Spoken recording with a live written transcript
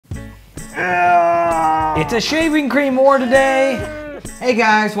It's a shaving cream war today. Hey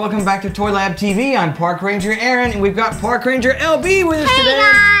guys, welcome back to ToyLabTV. I'm Park Ranger Aaron, and we've got Park Ranger LB with us today.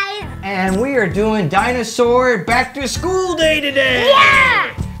 Hey guys! And we are doing Dinosaur Back to School Day today.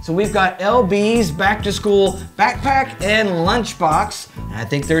 Yeah! So we've got LB's Back to School backpack and lunchbox. I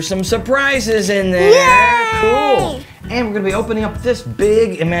think there's some surprises in there. Yay! Cool. And we're gonna be opening up this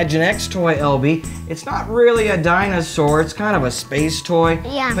big Imaginext toy, LB. It's not really a dinosaur, it's kind of a space toy.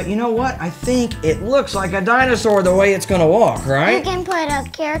 Yeah. But you know what? I think it looks like a dinosaur the way it's gonna walk, right? You can put a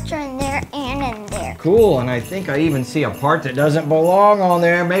character in there and in there. Cool, and I think I even see a part that doesn't belong on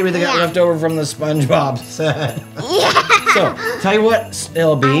there. Maybe they got left over from the SpongeBob set. Yeah! So, tell you what,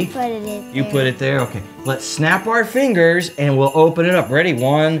 LB. I put it in there. You put it there? Okay. Let's snap our fingers and we'll open it up. Ready?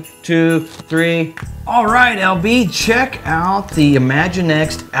 1, 2, 3. All right, LB, check out the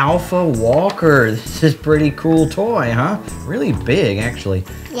Imaginext Alpha Walker. This is a pretty cool toy, huh? Really big, actually.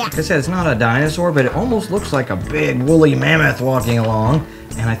 Yeah. Like I said, it's not a dinosaur, but it almost looks like a big woolly mammoth walking along.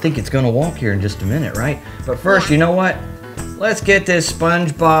 And I think it's gonna walk here in just a minute, right? But first, you know what? Let's get this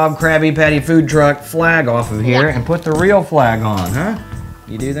SpongeBob Krabby Patty food truck flag off of here and put the real flag on, huh?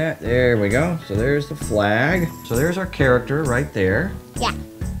 You do that? There we go. So there's the flag. So there's our character right there. Yeah.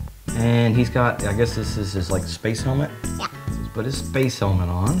 And he's got, I guess this is his like space helmet. Yeah. Let's put his space helmet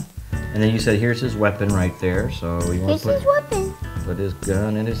on. And then you said here's his weapon right there. So you want Here's to his weapon. put his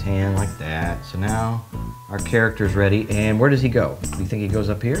gun in his hand like that. So now our character's ready. And where does he go? Do you think he goes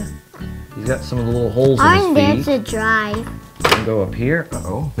up here? He's got some of the little holes in his feet. There's a drive. Can go up here.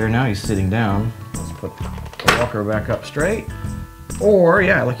 Uh-oh. There, now he's sitting down. Let's put the walker back up straight. Or,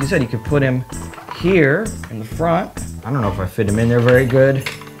 yeah, like you said, you could put him here in the front. I don't know if I fit him in there very good.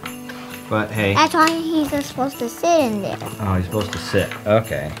 But hey. That's why he's supposed to sit in there. Oh, he's supposed to sit.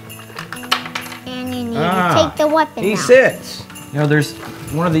 Okay. And you need to take the weapon He out. sits. You know, there's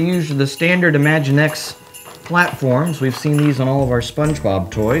one of the standard Imaginext platforms. We've seen these on all of our SpongeBob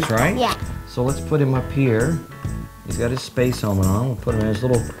toys, right? Yeah. So let's put him up here. He's got his space helmet on. We'll put him in his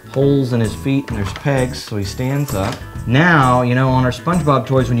little holes in his feet, and there's pegs, so he stands up. Now, you know, on our SpongeBob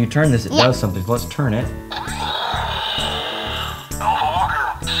toys, when you turn this, it does something. So let's turn it. Alpha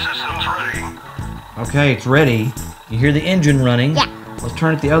Walker, systems ready. Okay, it's ready. You hear the engine running. Yeah. Let's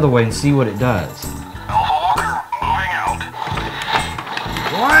turn it the other way and see what it does. Alpha Walker, moving out.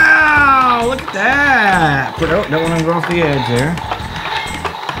 Wow, look at that. Don't want to go off the edge there.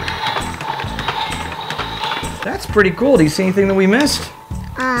 That's pretty cool. Do you see anything that we missed?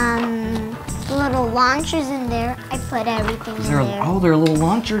 Little launchers in there. I put everything in there. Oh, they're little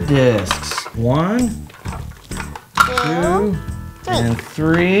launcher discs. 1, 2, 3. and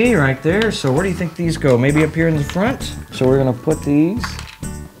 3 right there. So where do you think these go? Maybe up here in the front? So we're gonna put these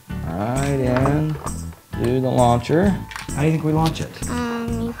right in to the launcher. How do you think we launch it?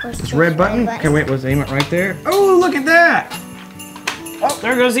 You push This red button? Okay, wait, let's aim it right there. Oh, look at that! Oh,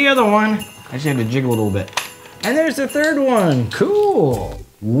 there goes the other one. I just had to jiggle a little bit. And there's the third one. Cool.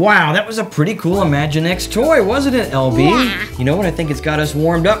 Wow, that was a pretty cool Imaginext toy, wasn't it, LB? Yeah. You know what? I think it's got us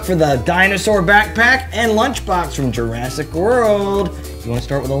warmed up for the dinosaur backpack and lunchbox from Jurassic World. You want to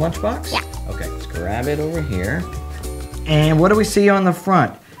start with the lunchbox? Yeah. Okay, let's grab it over here. And what do we see on the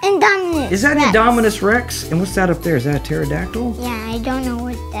front? Indominus Is that Rex. Indominus Rex? And what's that up there? Is that a pterodactyl? Yeah, I don't know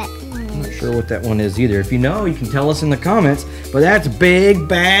what that one I'm not is. sure what that one is either. If you know, you can tell us in the comments. But that's big,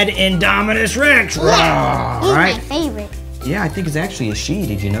 bad Indominus Rex. Yeah, Rawr, he's right? my favorite. Yeah, I think it's actually a she.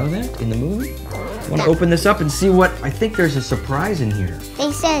 Did you know that in the movie? Want to open this up and see what, I think there's a surprise in here.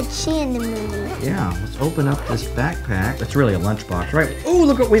 They said she in the movie. Yeah, let's open up this backpack. That's really a lunchbox, right? Oh,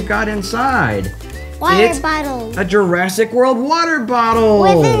 look what we've got inside. Water It's bottle. A Jurassic World water bottle.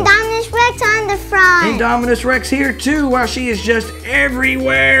 With Indominus Rex on the front. Indominus Rex here too. Wow, she is just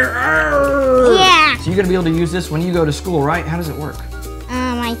everywhere. Arr! Yeah. So you're gonna be able to use this when you go to school, right? How does it work?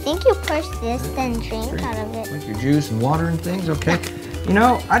 I think you push this, then drink out of it. Like your juice and water and things, okay? You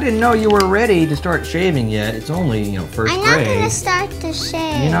know, I didn't know you were ready to start shaving yet. It's only, you know, first I'm grade. not gonna start to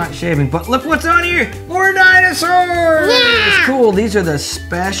shave. You're not shaving, but look what's on here! More dinosaurs! Yeah! It's cool. These are the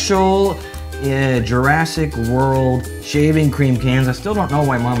special Jurassic World shaving cream cans. I still don't know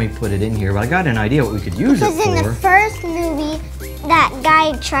why Mommy put it in here, but I got an idea what we could use it Because in the for. first movie, that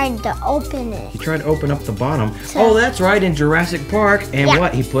guy tried to open it. He tried to open up the bottom. Oh, that's right, in Jurassic Park. And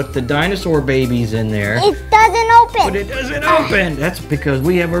what? He put the dinosaur babies in there. It doesn't open. But it doesn't open. That's because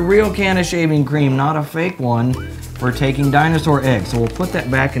we have a real can of shaving cream, not a fake one, for taking dinosaur eggs. So we'll put that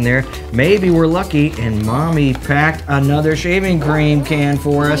back in there. Maybe we're lucky and Mommy packed another shaving cream can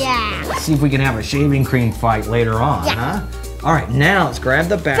for us. Yeah. Let's see if we can have a shaving cream fight later on, huh? All right, now let's grab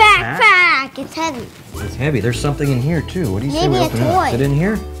the backpack. Backpack. It's heavy. It's heavy. There's something in here too. What do you say we Maybe a open it up? toy. Is it in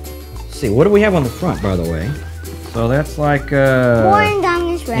here? see, what do we have on the front, by the way? So that's like More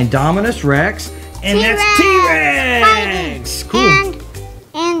Indominus Rex. Indominus Rex, and that's T-Rex. Cool.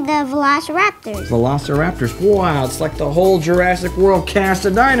 And the Velociraptors. Velociraptors. Wow, it's like the whole Jurassic World cast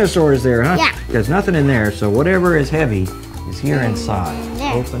of dinosaurs there, huh? Yeah. There's nothing in there, so whatever is heavy is here inside.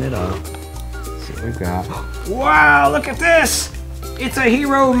 there. Open it up. Let's see what we've got. Wow, look at this! It's a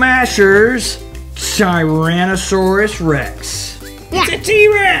Dino Mashers Tyrannosaurus Rex. Yeah. It's a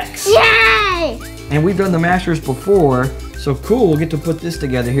T-Rex! Yay! And we've done the Mashers before, so cool. We'll get to put this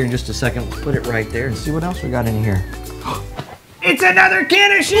together here in just a second. Let's put it right there and see what else we got in here. It's another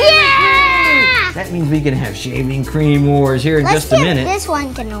can of shaving cream! That means we can have shaving cream wars here in just a minute. This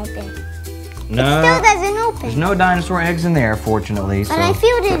one can open. No, It still doesn't open. there's no dinosaur eggs in there, fortunately. But I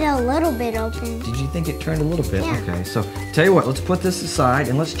feel it a little bit open. Did you think it turned a little bit? Yeah. Okay, so tell you what, let's put this aside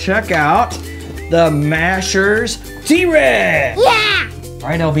and let's check out the Mashers T-Rex. Yeah! All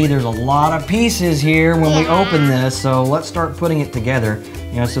right, LB, there's a lot of pieces here when we Yeah. open this, so let's start putting it together.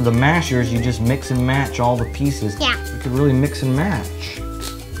 You know, so the Mashers, you just mix and match all the pieces. Yeah. You could really mix and match.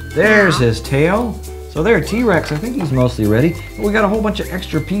 There's his tail. So there, T-Rex, I think he's mostly ready. But we got a whole bunch of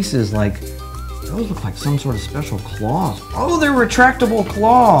extra pieces, like, those look like some sort of special claws. Oh, they're retractable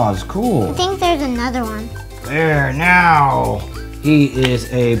claws, I cool. think there's another one. There, now, he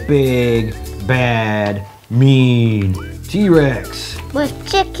is a big, bad, mean T-Rex. With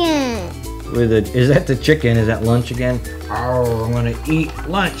chicken. With a, is that the chicken? Is that lunch again? Oh, I'm gonna eat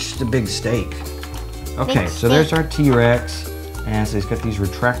lunch, the big steak. Okay, Big so there's steak. our T-Rex. And so he's got these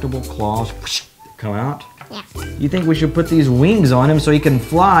retractable claws. Come out. Yeah. You think we should put these wings on him so he can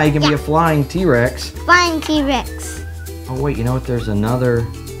fly? He can be Yeah. a flying T-Rex. Flying T-Rex. Oh wait, you know what? There's another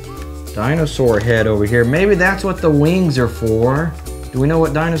dinosaur head over here. Maybe that's what the wings are for. Do we know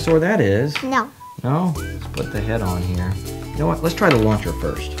what dinosaur that is? No. No? Let's put the head on here. You know what? Let's try the launcher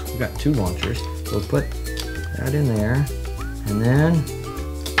first. We've got two launchers. So we'll put that in there. And then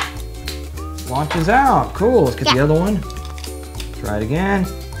launches out. Cool. Let's get the other one. Try it again.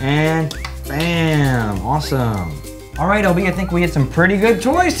 And bam. Awesome. All right, LB, I think we had some pretty good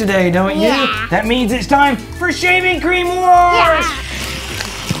toys today, don't you? Yeah. That means it's time for Shaving Cream Wars! Yeah.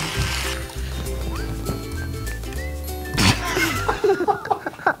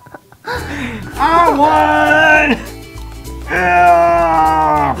 I won!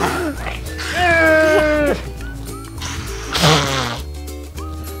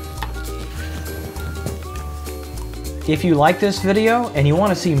 If you like this video and you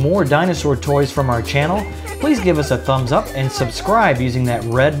want to see more dinosaur toys from our channel, please give us a thumbs up and subscribe using that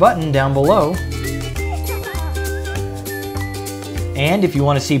red button down below. And if you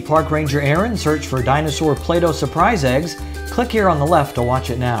want to see Park Ranger Aaron search for dinosaur Play-Doh surprise eggs, click here on the left to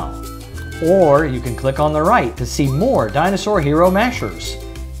watch it now. Or you can click on the right to see more Dinosaur Hero Mashers.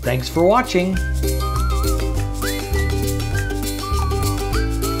 Thanks for watching.